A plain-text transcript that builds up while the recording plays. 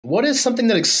What is something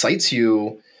that excites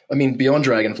you, I mean, beyond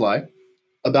Dragonfly,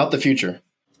 about the future?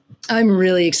 I'm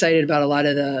really excited about a lot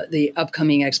of the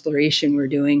upcoming exploration we're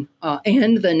doing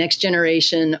and the next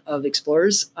generation of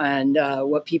explorers and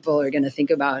what people are going to think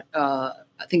about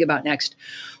next.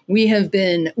 We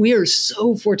are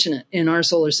so fortunate in our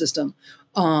solar system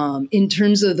in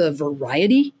terms of the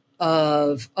variety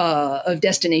of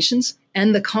destinations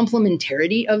and the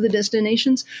complementarity of the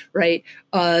destinations, right?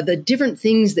 The different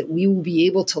things that we will be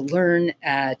able to learn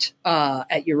at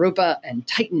Europa and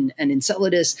Titan and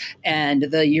Enceladus and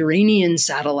the Uranian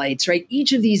satellites, right?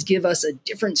 Each of these give us a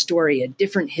different story, a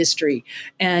different history,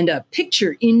 and a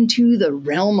picture into the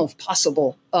realm of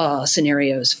possible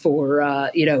scenarios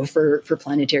for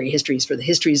planetary histories, for the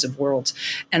histories of worlds.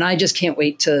 And I just can't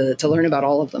wait to learn about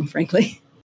all of them, frankly.